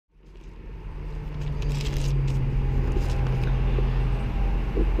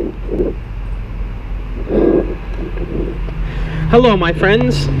Hello, my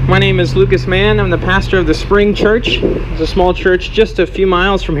friends. My name is Lucas Mann. I'm the pastor of the Spring Church. It's a small church just a few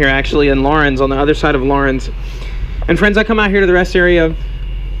miles from here, actually, in Lawrence, on the other side of Lawrence. And friends, I come out here to the rest area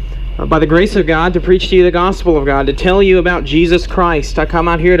by the grace of God to preach to you the gospel of God, to tell you about Jesus Christ. I come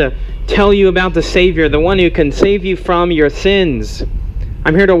out here to tell you about the Savior, the one who can save you from your sins.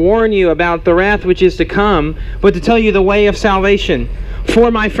 I'm here to warn you about the wrath which is to come, but to tell you the way of salvation.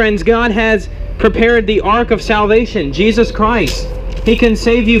 For, my friends, God has prepared the ark of salvation, Jesus Christ. He can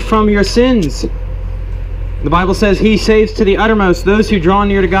save you from your sins. The Bible says He saves to the uttermost those who draw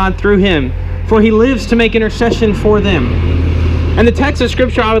near to God through Him, for He lives to make intercession for them. And the text of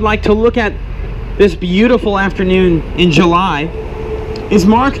Scripture I would like to look at this beautiful afternoon in July is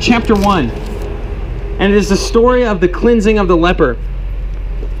Mark chapter 1. And it is the story of the cleansing of the leper.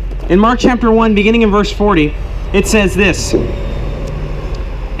 In Mark chapter 1, beginning in verse 40, it says this: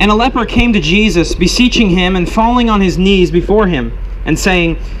 "And a leper came to Jesus, beseeching Him and falling on his knees before Him, and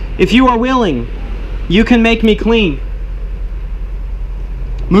saying, 'If you are willing, you can make me clean.'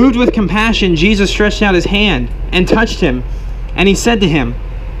 Moved with compassion, Jesus stretched out His hand and touched him, and He said to him,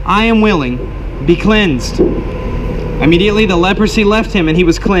 'I am willing, be cleansed.' Immediately the leprosy left him, and he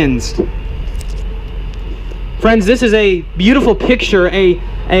was cleansed." Friends, this is a beautiful picture, a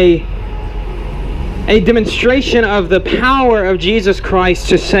demonstration of the power of Jesus Christ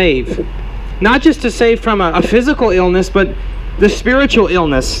to save. Not just to save from a physical illness, but the spiritual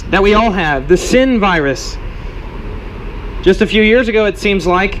illness that we all have, the sin virus. Just a few years ago, it seems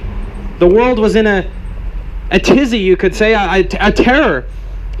like, the world was in a tizzy, you could say, a terror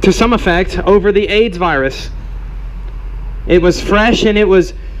to some effect over the AIDS virus. It was fresh and it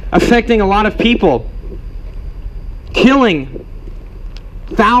was affecting a lot of people, killing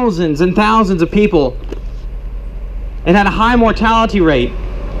thousands and thousands of people. It had a high mortality rate.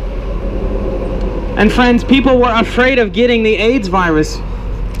 And friends, people were afraid of getting the AIDS virus.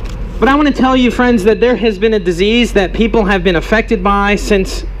 But I want to tell you, friends, that there has been a disease that people have been affected by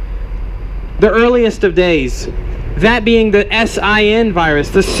since the earliest of days. That being the SIN virus,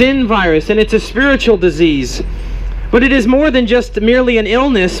 the sin virus, and it's a spiritual disease. But it is more than just merely an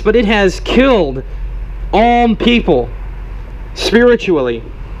illness, but it has killed all people spiritually.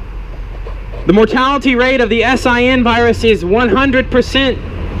 The mortality rate of the SIN virus is 100%.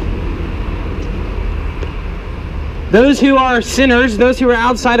 Those who are sinners, those who are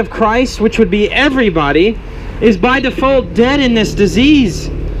outside of Christ, which would be everybody, is by default dead in this disease.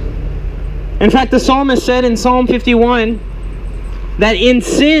 In fact, the psalmist said in Psalm 51 that in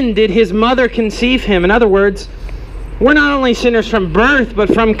sin did his mother conceive him. In other words, we're not only sinners from birth,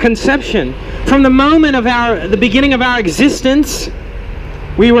 but from conception. From the moment of the beginning of our existence,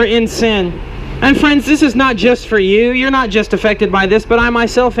 we were in sin. And friends, this is not just for you. You're not just affected by this, but I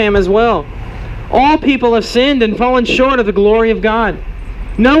myself am as well. All people have sinned and fallen short of the glory of God.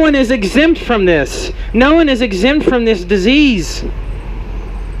 No one is exempt from this. No one is exempt from this disease.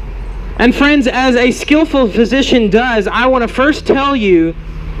 And friends, as a skillful physician does, I want to first tell you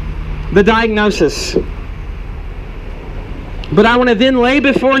the diagnosis. But I want to then lay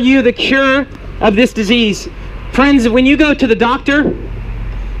before you the cure of this disease. Friends, when you go to the doctor,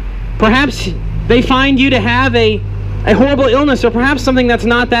 perhaps they find you to have a horrible illness, or perhaps something that's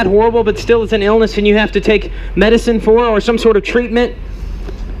not that horrible, but still it's an illness and you have to take medicine for, or some sort of treatment.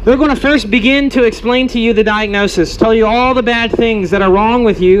 They're going to first begin to explain to you the diagnosis, tell you all the bad things that are wrong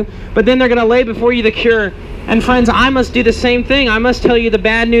with you, but then they're going to lay before you the cure. And friends, I must do the same thing. I must tell you the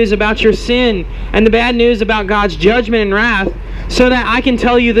bad news about your sin and the bad news about God's judgment and wrath, so that I can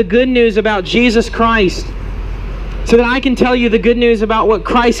tell you the good news about Jesus Christ, so that I can tell you the good news about what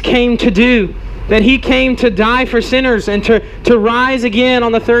Christ came to do, that He came to die for sinners and to rise again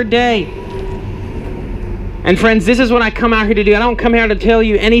on the third day. And friends, this is what I come out here to do. I don't come here to tell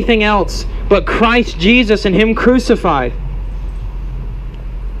you anything else but Christ Jesus and Him crucified.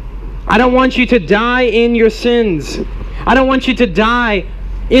 I don't want you to die in your sins. I don't want you to die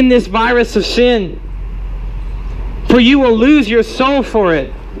in this virus of sin, for you will lose your soul for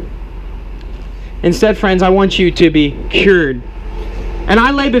it. Instead, friends, I want you to be cured. And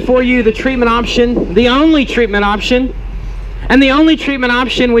I lay before you the treatment option, the only treatment option, and the only treatment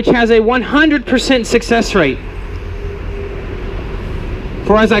option which has a 100% success rate.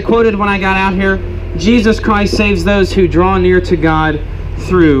 For as I quoted when I got out here, Jesus Christ saves those who draw near to God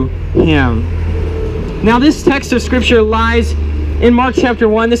through Him. Now this text of Scripture lies in Mark chapter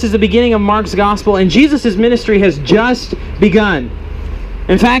 1. This is the beginning of Mark's Gospel, and Jesus' ministry has just begun.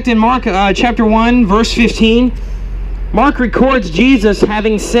 In fact, in Mark chapter 1, verse 15, Mark records Jesus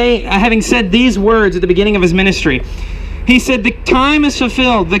having said these words at the beginning of His ministry. He said, the time is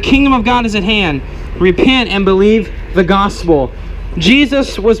fulfilled. The kingdom of God is at hand. Repent and believe the gospel.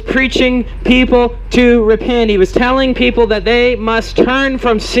 Jesus was preaching people to repent. He was telling people that they must turn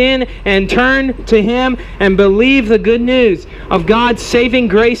from sin and turn to Him and believe the good news of God's saving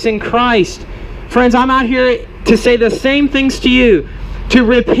grace in Christ. Friends, I'm out here to say the same things to you, to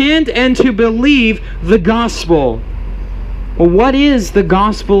repent and to believe the gospel. Well, what is the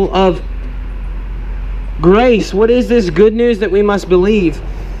gospel of grace? What is this good news that we must believe?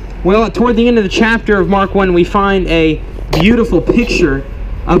 Well, toward the end of the chapter of Mark 1, we find a beautiful picture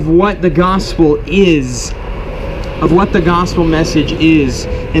of what the gospel is, of what the gospel message is,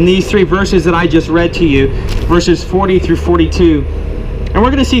 in these three verses that I just read to you, verses 40 through 42. And we're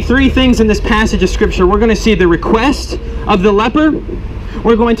going to see three things in this passage of Scripture. We're going to see the request of the leper.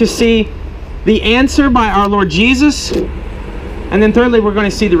 We're going to see the answer by our Lord Jesus. And then thirdly, we're going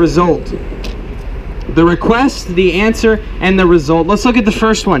to see the result. The request, the answer, and the result. Let's look at the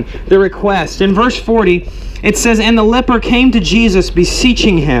first one, the request. In verse 40, it says, "And the leper came to Jesus,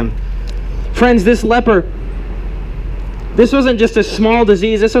 beseeching Him." Friends, this leper, this wasn't just a small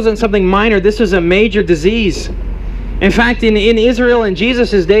disease. This wasn't something minor. This was a major disease. In fact, in Israel in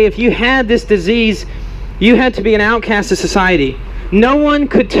Jesus' day, if you had this disease, you had to be an outcast of society. No one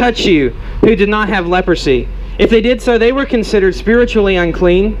could touch you who did not have leprosy. If they did so, they were considered spiritually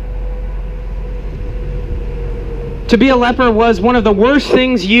unclean. To be a leper was one of the worst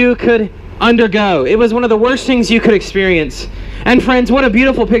things you could undergo. It was one of the worst things you could experience. And friends, what a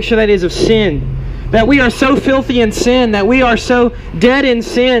beautiful picture that is of sin. That we are so filthy in sin, that we are so dead in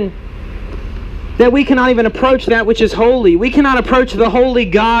sin, that we cannot even approach that which is holy. We cannot approach the holy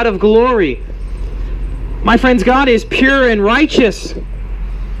God of glory. My friends, God is pure and righteous.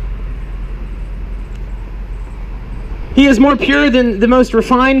 He is more pure than the most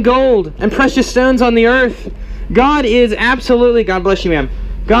refined gold and precious stones on the earth. God is absolutely, God bless you, ma'am.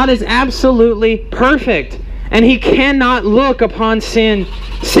 God is absolutely perfect, and He cannot look upon sin.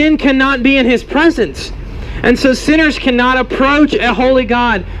 Sin cannot be in His presence. And so sinners cannot approach a holy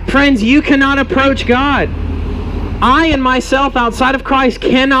God. Friends, you cannot approach God. I and myself outside of Christ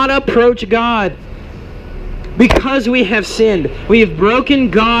cannot approach God because we have sinned. We have broken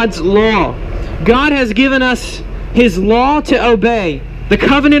God's law. God has given us His law to obey, the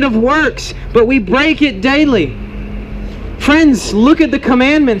covenant of works, but we break it daily. Friends, look at the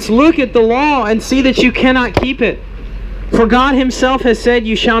commandments, look at the law, and see that you cannot keep it. For God Himself has said,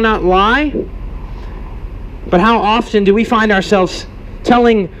 "You shall not lie." But how often do we find ourselves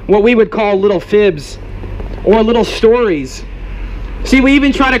telling what we would call little fibs or little stories? See, we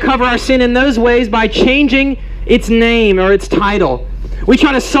even try to cover our sin in those ways by changing its name or its title. We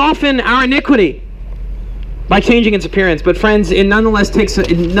try to soften our iniquity by changing its appearance. But friends, it nonetheless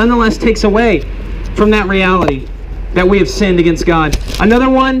takes away from that reality that we have sinned against God. Another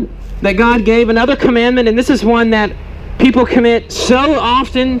one that God gave, another commandment, and this is one that people commit so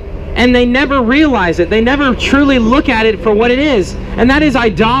often and they never realize it. They never truly look at it for what it is, and that is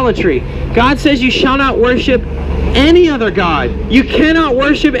idolatry. God says you shall not worship any other God. You cannot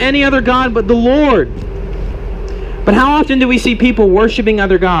worship any other God but the Lord. But how often do we see people worshiping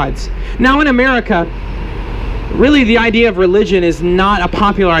other gods? Now in America, really the idea of religion is not a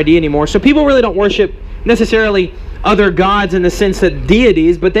popular idea anymore. So people really don't worship necessarily other gods in the sense that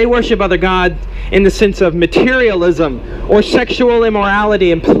deities, but they worship other gods in the sense of materialism or sexual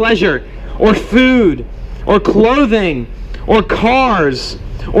immorality and pleasure or food or clothing or cars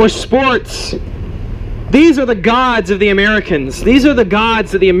or sports. These are the gods of the Americans. These are the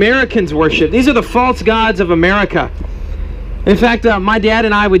gods that the Americans worship. These are the false gods of America. In fact, my dad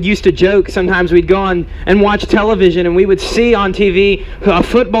and I would used to joke. Sometimes we'd go on and watch television and we would see on TV a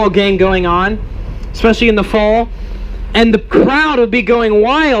football game going on, especially in the fall, and the crowd would be going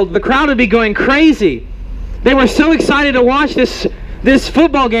wild. The crowd would be going crazy. They were so excited to watch this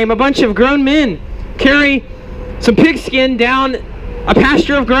football game. A bunch of grown men carry some pigskin down a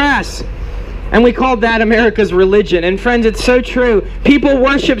pasture of grass. And we called that America's religion. And friends, it's so true. People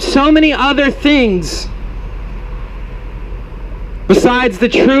worship so many other things besides the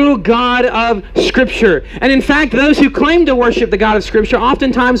true God of Scripture. And in fact, those who claim to worship the God of Scripture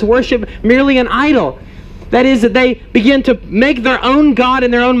oftentimes worship merely an idol. That is, that they begin to make their own God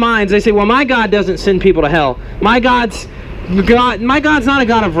in their own minds. They say, well, my God doesn't send people to hell. My God's not a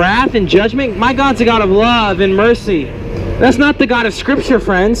God of wrath and judgment. My God's a God of love and mercy. That's not the God of Scripture,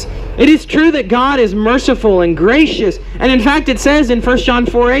 friends. It is true that God is merciful and gracious. And in fact, it says in 1 John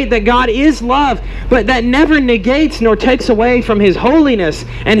 4:8 that God is love, but that never negates nor takes away from His holiness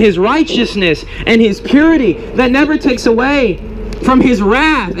and His righteousness and His purity. That never takes away from His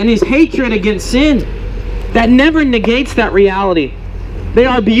wrath and His hatred against sin. that never negates that reality. They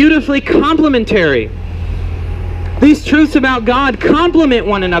are beautifully complementary. These truths about God complement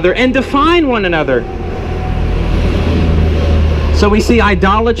one another and define one another. So we see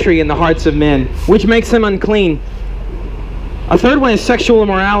idolatry in the hearts of men, which makes them unclean. A third one is sexual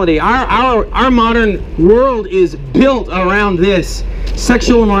immorality. Our modern world is built around this.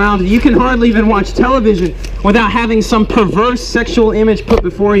 Sexual immorality. You can hardly even watch television without having some perverse sexual image put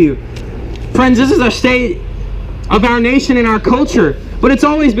before you. Friends, this is a state of our nation and our culture, but it's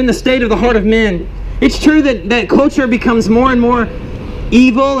always been the state of the heart of men. It's true that culture becomes more and more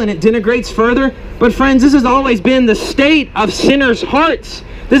evil and it denigrates further, but friends, this has always been the state of sinners' hearts.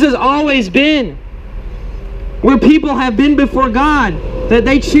 This has always been where people have been before God, that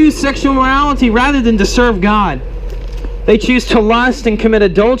they choose sexual morality rather than to serve God. They choose to lust and commit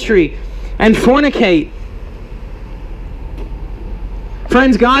adultery and fornicate.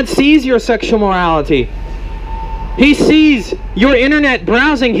 Friends, God sees your sexual morality. He sees your internet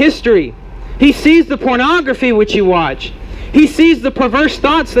browsing history. He sees the pornography which you watch. He sees the perverse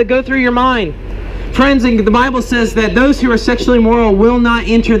thoughts that go through your mind. Friends, the Bible says that those who are sexually immoral will not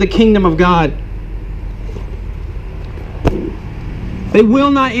enter the kingdom of God. They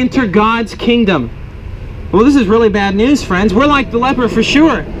will not enter God's kingdom. Well, this is really bad news, friends. We're like the leper for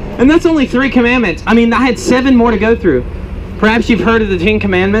sure. And that's only 3 commandments. I mean, I had 7 more to go through. Perhaps you've heard of the 10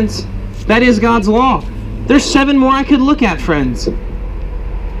 commandments. That is God's law. There's 7 more I could look at, friends.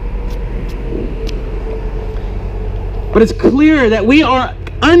 But it's clear that we are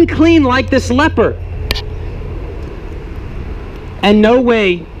unclean like this leper. And no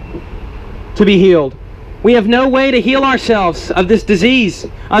way to be healed. We have no way to heal ourselves of this disease,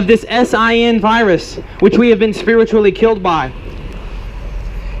 of this SIN virus, which we have been spiritually killed by.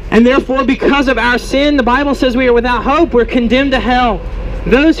 And therefore, because of our sin, the Bible says we are without hope. We're condemned to hell.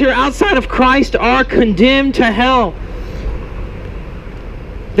 Those who are outside of Christ are condemned to hell.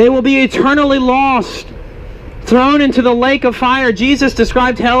 They will be eternally lost, thrown into the lake of fire. Jesus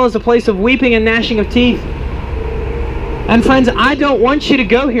described hell as a place of weeping and gnashing of teeth. And friends, I don't want you to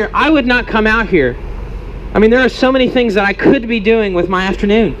go here. I would not come out here. I mean, there are so many things that I could be doing with my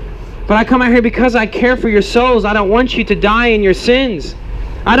afternoon. But I come out here because I care for your souls. I don't want you to die in your sins.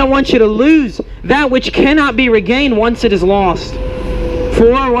 I don't want you to lose that which cannot be regained once it is lost.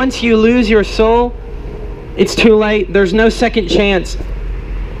 For once you lose your soul, it's too late. There's no second chance.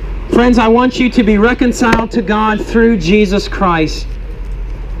 Friends, I want you to be reconciled to God through Jesus Christ.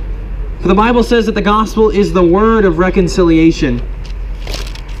 For the Bible says that the gospel is the word of reconciliation.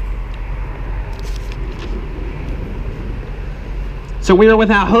 So we are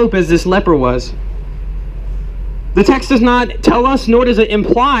without hope as this leper was. The text does not tell us, nor does it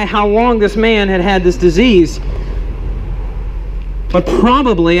imply how long this man had had this disease. But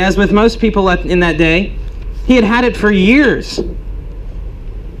probably, as with most people in that day, he had had it for years.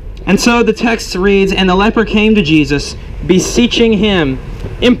 And so the text reads, and the leper came to Jesus, beseeching him,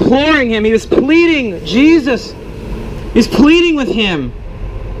 imploring him. He was pleading, Jesus. He was pleading with him.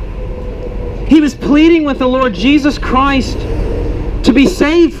 He was pleading with the Lord Jesus Christ to be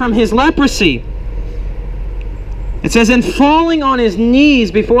saved from his leprosy. It says, and falling on his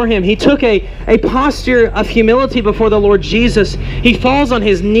knees before him, he took a posture of humility before the Lord Jesus. He falls on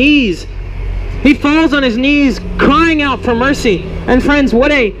his knees. He falls on his knees, crying out for mercy. And friends,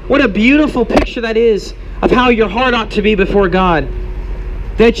 what a beautiful picture that is of how your heart ought to be before God.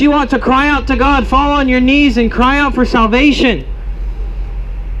 That you ought to cry out to God, fall on your knees and cry out for salvation.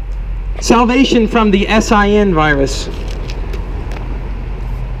 Salvation from the SIN virus.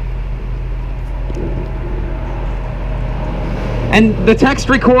 And the text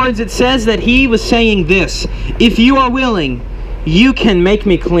records, it says that he was saying this, if you are willing, you can make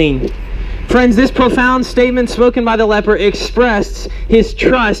me clean. Friends, this profound statement spoken by the leper expressed his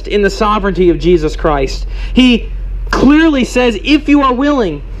trust in the sovereignty of Jesus Christ. He clearly says, if you are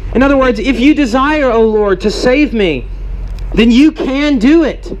willing, in other words, if you desire, O Lord, to save me, then you can do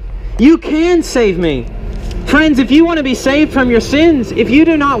it. You can save me. Friends, if you want to be saved from your sins, if you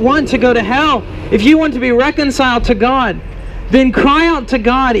do not want to go to hell, if you want to be reconciled to God, then cry out to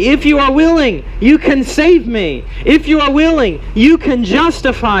God. If you are willing, you can save me. If you are willing, you can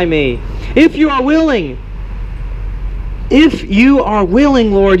justify me. If you are willing,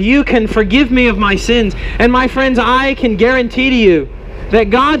 Lord, you can forgive me of my sins. And my friends, I can guarantee to you that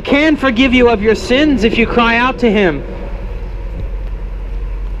God can forgive you of your sins if you cry out to Him.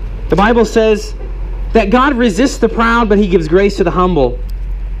 The Bible says that God resists the proud, but He gives grace to the humble.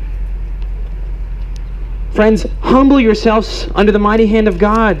 Friends, humble yourselves under the mighty hand of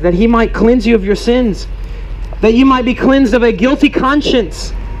God, that He might cleanse you of your sins, that you might be cleansed of a guilty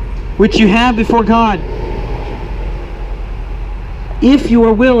conscience, which you have before God. if you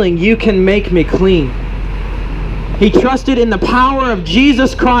are willing, you can make me clean. He trusted in the power of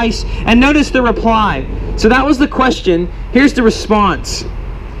Jesus Christ. And notice the reply. So that was the question. Here's the response.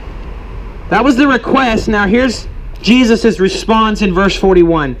 That was the request. Now here's Jesus' response in verse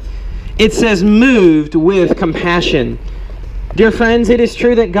 41. It says, moved with compassion. Dear friends, it is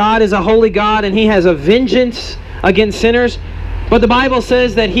true that God is a holy God and He has a vengeance against sinners. But the Bible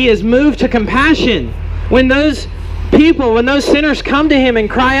says that He is moved to compassion when those people, when those sinners come to Him and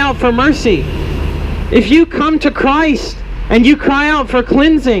cry out for mercy. If you come to Christ and you cry out for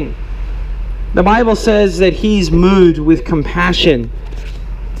cleansing, the Bible says that He's moved with compassion.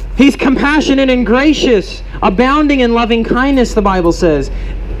 He's compassionate and gracious, abounding in loving kindness, the Bible says.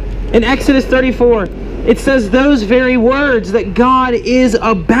 In Exodus 34, it says those very words, that God is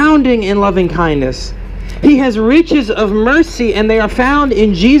abounding in loving kindness. He has riches of mercy, and they are found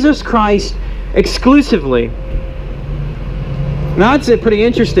in Jesus Christ exclusively. Now that's pretty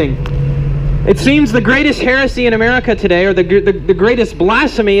interesting. It seems the greatest heresy in America today, or the greatest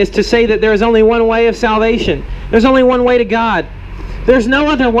blasphemy, is to say that there is only one way of salvation. There's only one way to God. There's no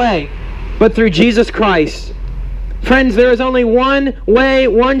other way but through Jesus Christ. Friends, there is only one way,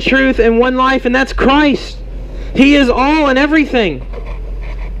 one truth, and one life, and that's Christ. He is all and everything.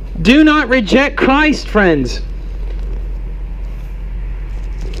 Do not reject Christ, friends.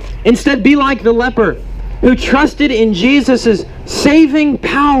 Instead, be like the leper who trusted in Jesus' saving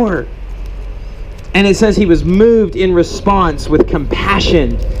power. And it says he was moved in response with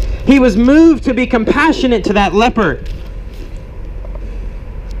compassion. He was moved to be compassionate to that leper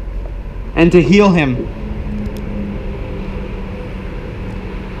and to heal him.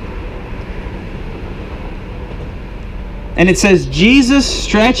 And it says, Jesus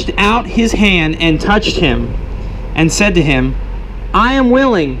stretched out His hand and touched him and said to him, I am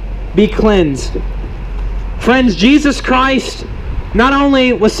willing, be cleansed. Friends, Jesus Christ not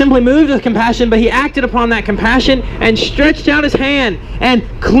only was simply moved with compassion, but He acted upon that compassion and stretched out His hand and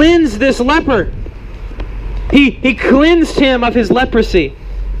cleansed this leper. He cleansed him of his leprosy.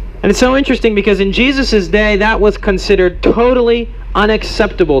 And it's so interesting because in Jesus' day, that was considered totally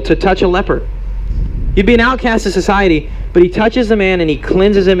unacceptable to touch a leper. You'd be an outcast of society, but He touches the man and He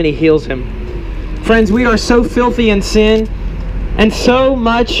cleanses him and He heals him. Friends, we are so filthy in sin and so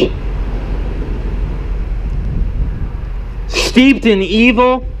much steeped in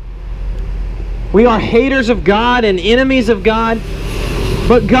evil. We are haters of God and enemies of God.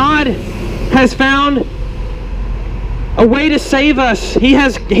 But God has found a way to save us. He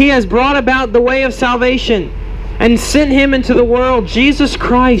has brought about the way of salvation and sent Him into the world, Jesus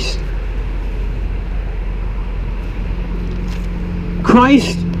Christ.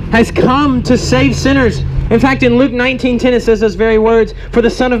 Christ has come to save sinners. In fact, in Luke 19:10 it says those very words, for the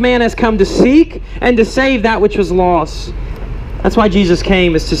Son of Man has come to seek and to save that which was lost. That's why Jesus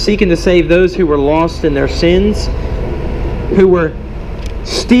came, is to seek and to save those who were lost in their sins, who were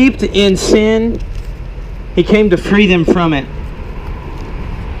steeped in sin. He came to free them from it.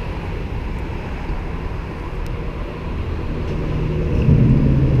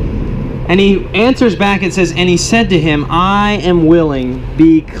 And He answers back, it says, and He said to him, I am willing,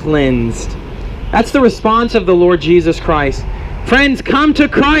 be cleansed. That's the response of the Lord Jesus Christ. Friends, come to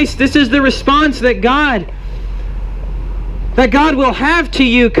Christ. This is the response that God will have to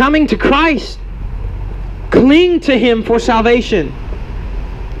you coming to Christ. Cling to Him for salvation.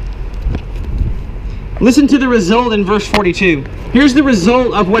 Listen to the result in verse 42. Here's the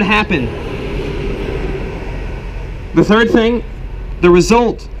result of what happened. The third thing, the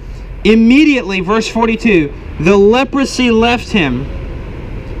result. Immediately, verse 42, the leprosy left him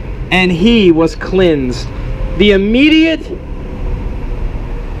and he was cleansed. The immediate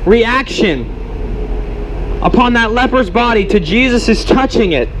reaction upon that leper's body to Jesus'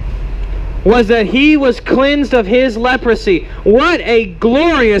 touching it was that he was cleansed of his leprosy. What a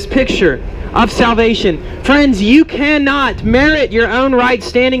glorious picture of salvation. Friends, you cannot merit your own right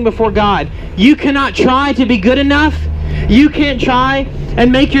standing before God. You cannot try to be good enough. You can't try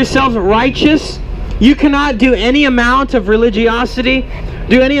and make yourself righteous. You cannot do any amount of religiosity,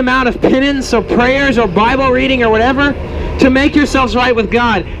 do any amount of penance or prayers or Bible reading or whatever to make yourselves right with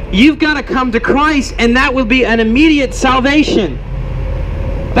God. You've got to come to Christ, and that will be an immediate salvation.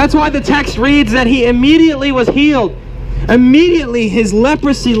 That's why the text reads that he immediately was healed. Immediately his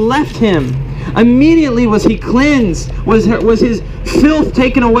leprosy left him. Immediately was he cleansed, was his filth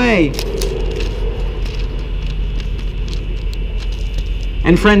taken away.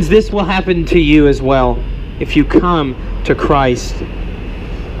 And friends, this will happen to you as well if you come to Christ.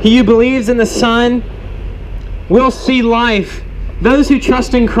 He who believes in the Son will see life. Those who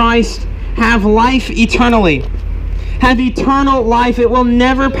trust in Christ have life eternally. have eternal life. It will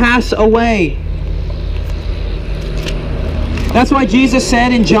never pass away. That's why Jesus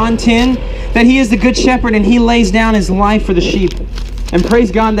said in John 10 that He is the good shepherd and He lays down His life for the sheep. And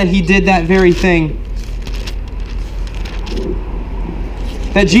praise God that He did that very thing.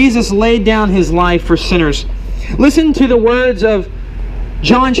 That Jesus laid down His life for sinners. Listen to the words of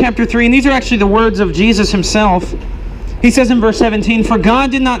John chapter 3, and these are actually the words of Jesus Himself. He says in verse 17, "For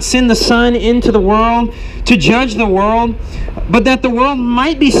God did not send the Son into the world to judge the world, but that the world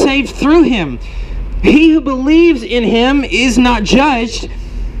might be saved through Him. He who believes in Him is not judged.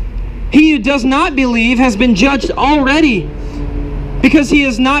 He who does not believe has been judged already, because he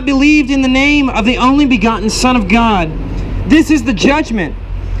has not believed in the name of the only begotten Son of God. This is the judgment,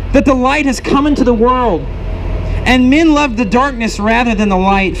 that the light has come into the world, and men loved the darkness rather than the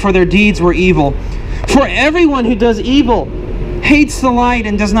light, for their deeds were evil. For everyone who does evil hates the light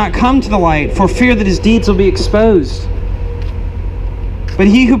and does not come to the light, for fear that his deeds will be exposed. But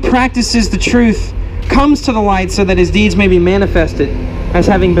he who practices the truth comes to the light, so that his deeds may be manifested as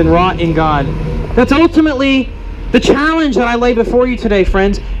having been wrought in God." That's ultimately the challenge that I lay before you today,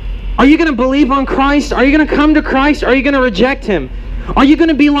 friends. Are you going to believe on Christ? Are you going to come to Christ? Or are you going to reject Him? Are you going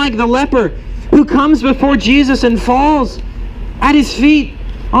to be like the leper who comes before Jesus and falls at His feet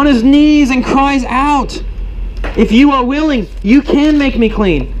on his knees and cries out, "If you are willing, you can make me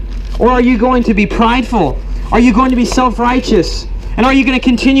clean"? Or are you going to be prideful? Are you going to be self-righteous? And are you going to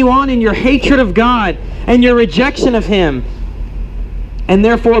continue on in your hatred of God and your rejection of Him, and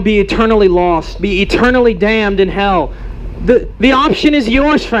therefore be eternally lost, be eternally damned in hell? The option is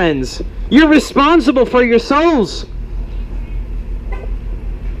yours, friends. You're responsible for your souls.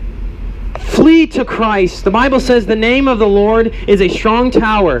 Flee to Christ. The Bible says the name of the Lord is a strong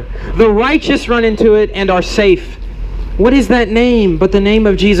tower. The righteous run into it and are safe. What is that name but the name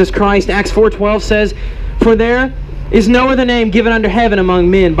of Jesus Christ? Acts 4:12 says, "For there is no other name given under heaven among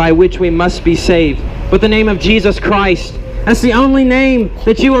men by which we must be saved, but the name of Jesus Christ." That's the only name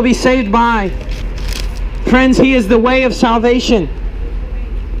that you will be saved by. Friends, He is the way of salvation.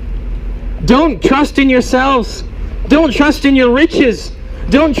 Don't trust in yourselves. Don't trust in your riches.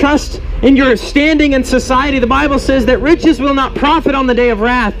 Don't trust in your standing in society. The Bible says that riches will not profit on the day of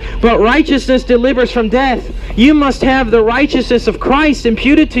wrath, but righteousness delivers from death. You must have the righteousness of Christ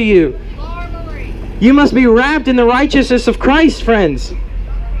imputed to you. You must be wrapped in the righteousness of Christ, friends,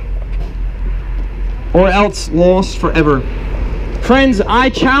 or else lost forever. Friends, I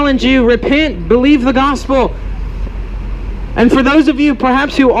challenge you, repent, believe the gospel. And for those of you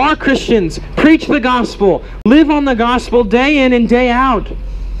perhaps who are Christians, preach the gospel. Live on the gospel day in and day out.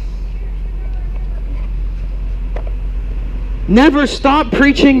 Never stop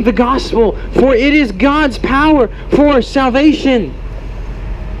preaching the gospel, for it is God's power for salvation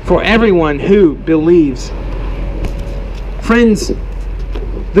for everyone who believes. Friends,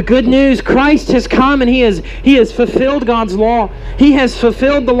 the good news, Christ has come and He has fulfilled God's law. He has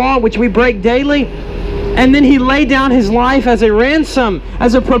fulfilled the law which we break daily. And then He laid down His life as a ransom,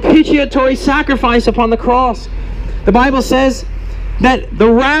 as a propitiatory sacrifice upon the cross. The Bible says that the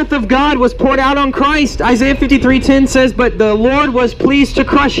wrath of God was poured out on Christ. Isaiah 53:10 says, "But the Lord was pleased to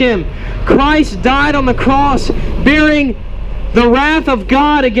crush Him." Christ died on the cross, bearing the wrath of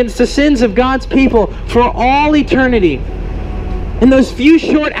God against the sins of God's people for all eternity. In those few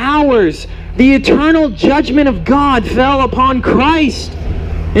short hours, the eternal judgment of God fell upon Christ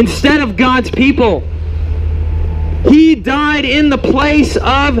instead of God's people. He died in the place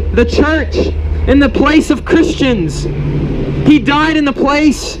of the church, in the place of Christians. He died in the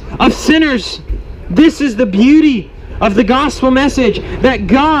place of sinners. This is the beauty of the gospel message, that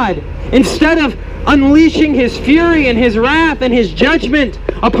God, instead of unleashing His fury and His wrath and His judgment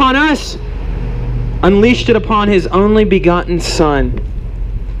upon us, unleashed it upon His only begotten Son.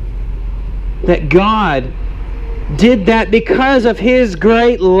 That God did that because of His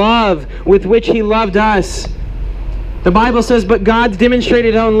great love with which He loved us. The Bible says, "But God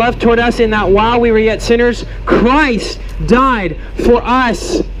demonstrated His own love toward us in that while we were yet sinners, Christ died for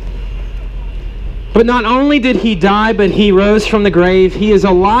us." But not only did He die, but He rose from the grave. He is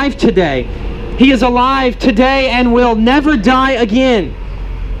alive today. He is alive today and will never die again.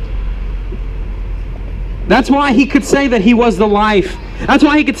 That's why He could say that He was the life. That's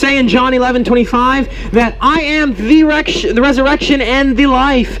why He could say in John 11:25 that "I am the resurrection and the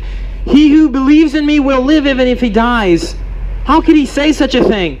life. He who believes in me will live even if he dies." How could He say such a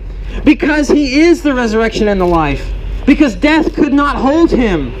thing? Because He is the resurrection and the life. Because death could not hold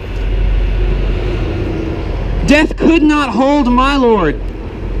Him. Death could not hold my Lord.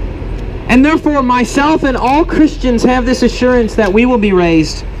 And therefore myself and all Christians have this assurance that we will be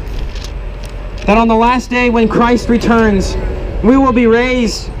raised. that on the last day when Christ returns, we will be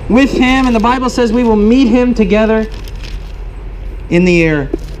raised with Him, and the Bible says we will meet Him together in the air.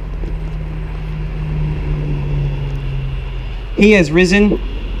 He has risen,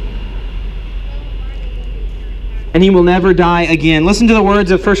 and He will never die again. Listen to the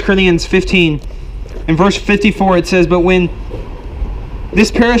words of 1 Corinthians 15. In verse 54 it says, "But when this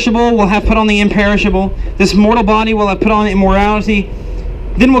perishable will have put on the imperishable, this mortal body will have put on immortality,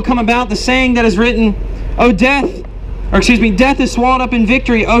 then will come about the saying that is written, death is swallowed up in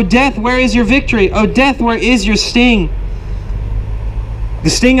victory. O death, where is your victory? O death, where is your sting? The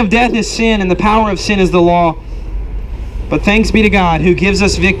sting of death is sin, and the power of sin is the law. But thanks be to God who gives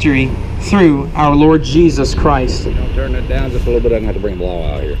us victory through our Lord Jesus Christ." Don't turn it down just a little bit. I'm going to have to bring the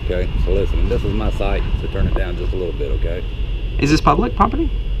law out here, okay? So listen, this is my site, so turn it down just a little bit, okay? Is this public property?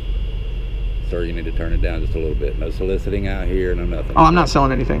 Sir, you need to turn it down just a little bit. No soliciting out here, no nothing. Oh, I'm not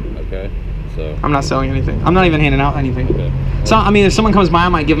selling anything. Okay, so... I'm not selling anything. I'm not even handing out anything. Okay. So, I mean, if someone comes by, I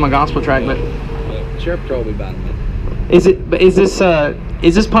might give them a gospel tract, but... Sheriff Patrol will be buying them. Is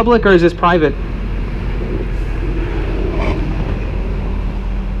this public or is this private?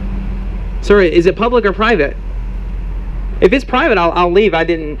 Sorry, is it public or private? If it's private, I'll leave. I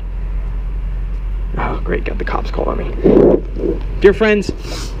didn't... Oh, great, got the cops called on me. Dear friends,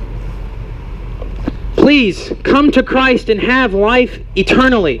 please come to Christ and have life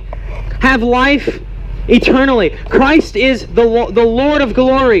eternally. Have life eternally. Christ is the Lord of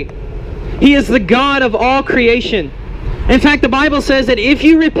glory. He is the God of all creation. In fact, the Bible says that if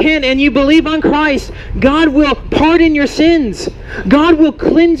you repent and you believe on Christ, God will pardon your sins. God will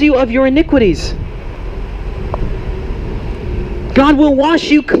cleanse you of your iniquities. God will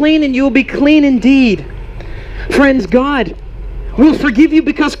wash you clean and you will be clean indeed. Friends, God will forgive you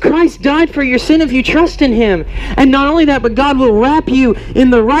because Christ died for your sin if you trust in Him. And not only that, but God will wrap you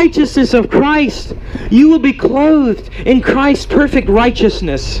in the righteousness of Christ. You will be clothed in Christ's perfect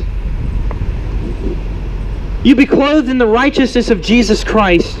righteousness. You'll be clothed in the righteousness of Jesus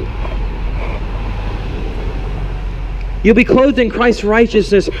Christ. You'll be clothed in Christ's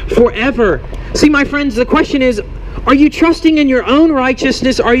righteousness forever. See, my friends, the question is, are you trusting in your own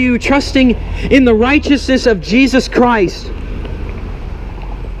righteousness? Are you trusting in the righteousness of Jesus Christ?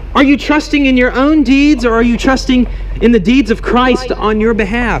 Are you trusting in your own deeds, or are you trusting in the deeds of Christ on your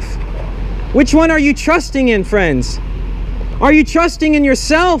behalf? Which one are you trusting in, friends? Are you trusting in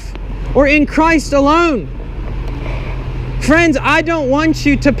yourself or in Christ alone? Friends, I don't want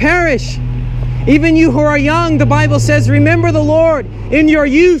you to perish. Even you who are young, the Bible says, remember the Lord in your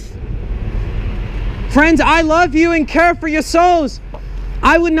youth. Friends, I love you and care for your souls.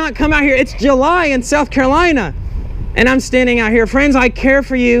 I would not come out here. It's July in South Carolina, and I'm standing out here. Friends, I care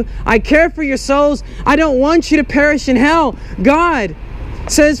for you. I care for your souls. I don't want you to perish in hell. God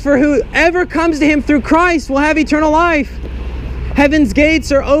says, for whoever comes to Him through Christ will have eternal life. Heaven's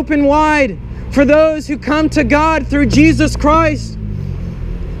gates are open wide for those who come to God through Jesus Christ.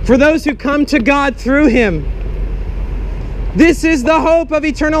 For those who come to God through Him. This is the hope of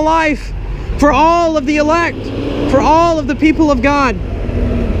eternal life for all of the elect, for all of the people of God.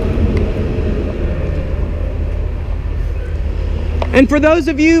 And for those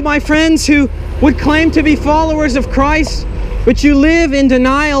of you, my friends, who would claim to be followers of Christ, but you live in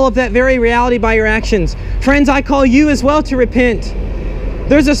denial of that very reality by your actions, friends, I call you as well to repent.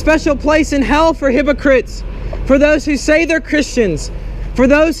 There's a special place in hell for hypocrites, for those who say they're Christians, for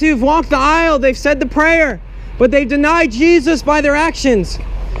those who've walked the aisle, they've said the prayer, but they've denied Jesus by their actions.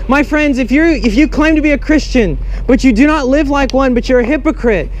 My friends, if you claim to be a Christian, but you do not live like one, but you're a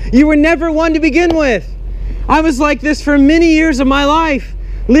hypocrite, you were never one to begin with. I was like this for many years of my life.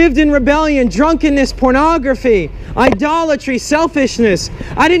 Lived in rebellion, drunkenness, pornography, idolatry, selfishness.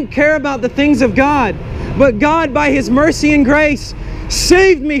 I didn't care about the things of God. But God, by His mercy and grace,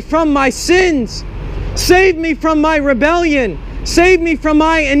 saved me from my sins. Saved me from my rebellion. Saved me from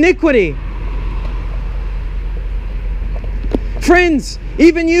my iniquity. Friends,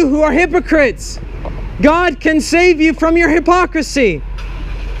 even you who are hypocrites, God can save you from your hypocrisy.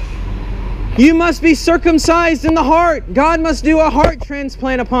 You must be circumcised in the heart. God must do a heart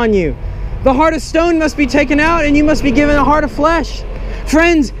transplant upon you. The heart of stone must be taken out, and you must be given a heart of flesh.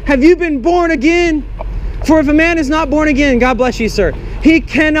 Friends, have you been born again? For if a man is not born again, God bless you, sir, he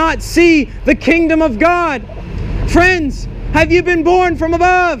cannot see the kingdom of God. Friends, have you been born from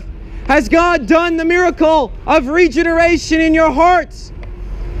above? Has God done the miracle of regeneration in your hearts?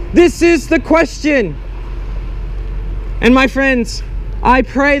 This is the question. And my friends, I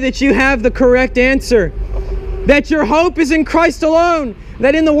pray that you have the correct answer. That your hope is in Christ alone.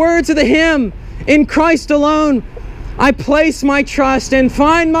 That in the words of the hymn, in Christ alone, I place my trust and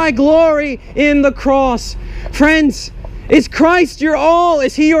find my glory in the cross. Friends, is Christ your all?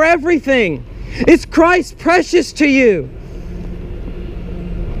 Is He your everything? Is Christ precious to you?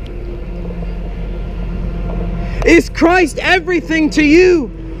 Is Christ everything to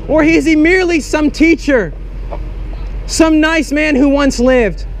you? Or is He merely some teacher? Some nice man who once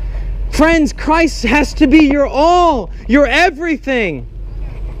lived? Friends, Christ has to be your all, your everything.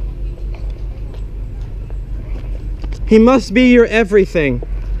 He must be your everything.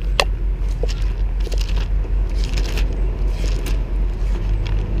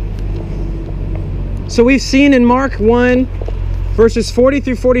 So we've seen in Mark 1, verses 40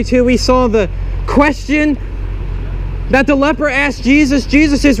 through 42, we saw the question that the leper asked Jesus,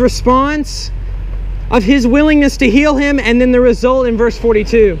 Jesus' response of His willingness to heal him, and then the result in verse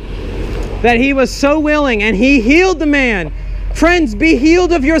 42, that He was so willing and He healed the man. Friends, be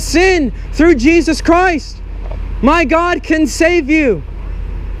healed of your sin through Jesus Christ. My God can save you.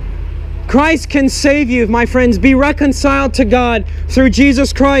 Christ can save you, my friends. Be reconciled to God through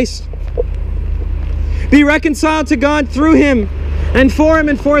Jesus Christ. Be reconciled to God through Him and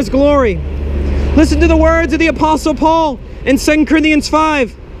for His glory. Listen to the words of the Apostle Paul in 2 Corinthians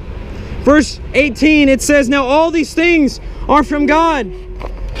 5. Verse 18, it says, "Now all these things are from God,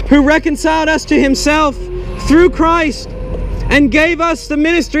 who reconciled us to Himself through Christ and gave us the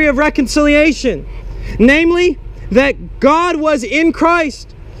ministry of reconciliation. Namely, that God was in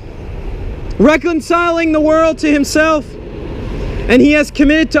Christ, reconciling the world to Himself, and He has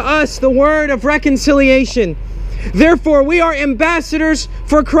committed to us the word of reconciliation. Therefore, we are ambassadors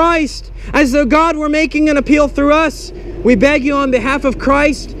for Christ, as though God were making an appeal through us. We beg you on behalf of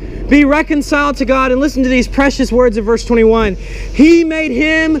Christ, be reconciled to God." And listen to these precious words of verse 21. "He made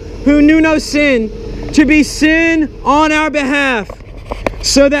Him who knew no sin to be sin on our behalf,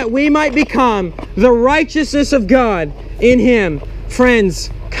 so that we might become the righteousness of God in Him."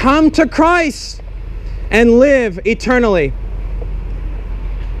 Friends, come to Christ and live eternally.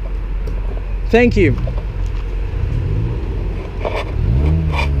 Thank you.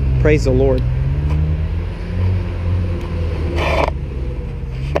 Praise the Lord.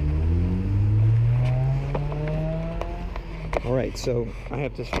 All right, so I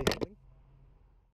have to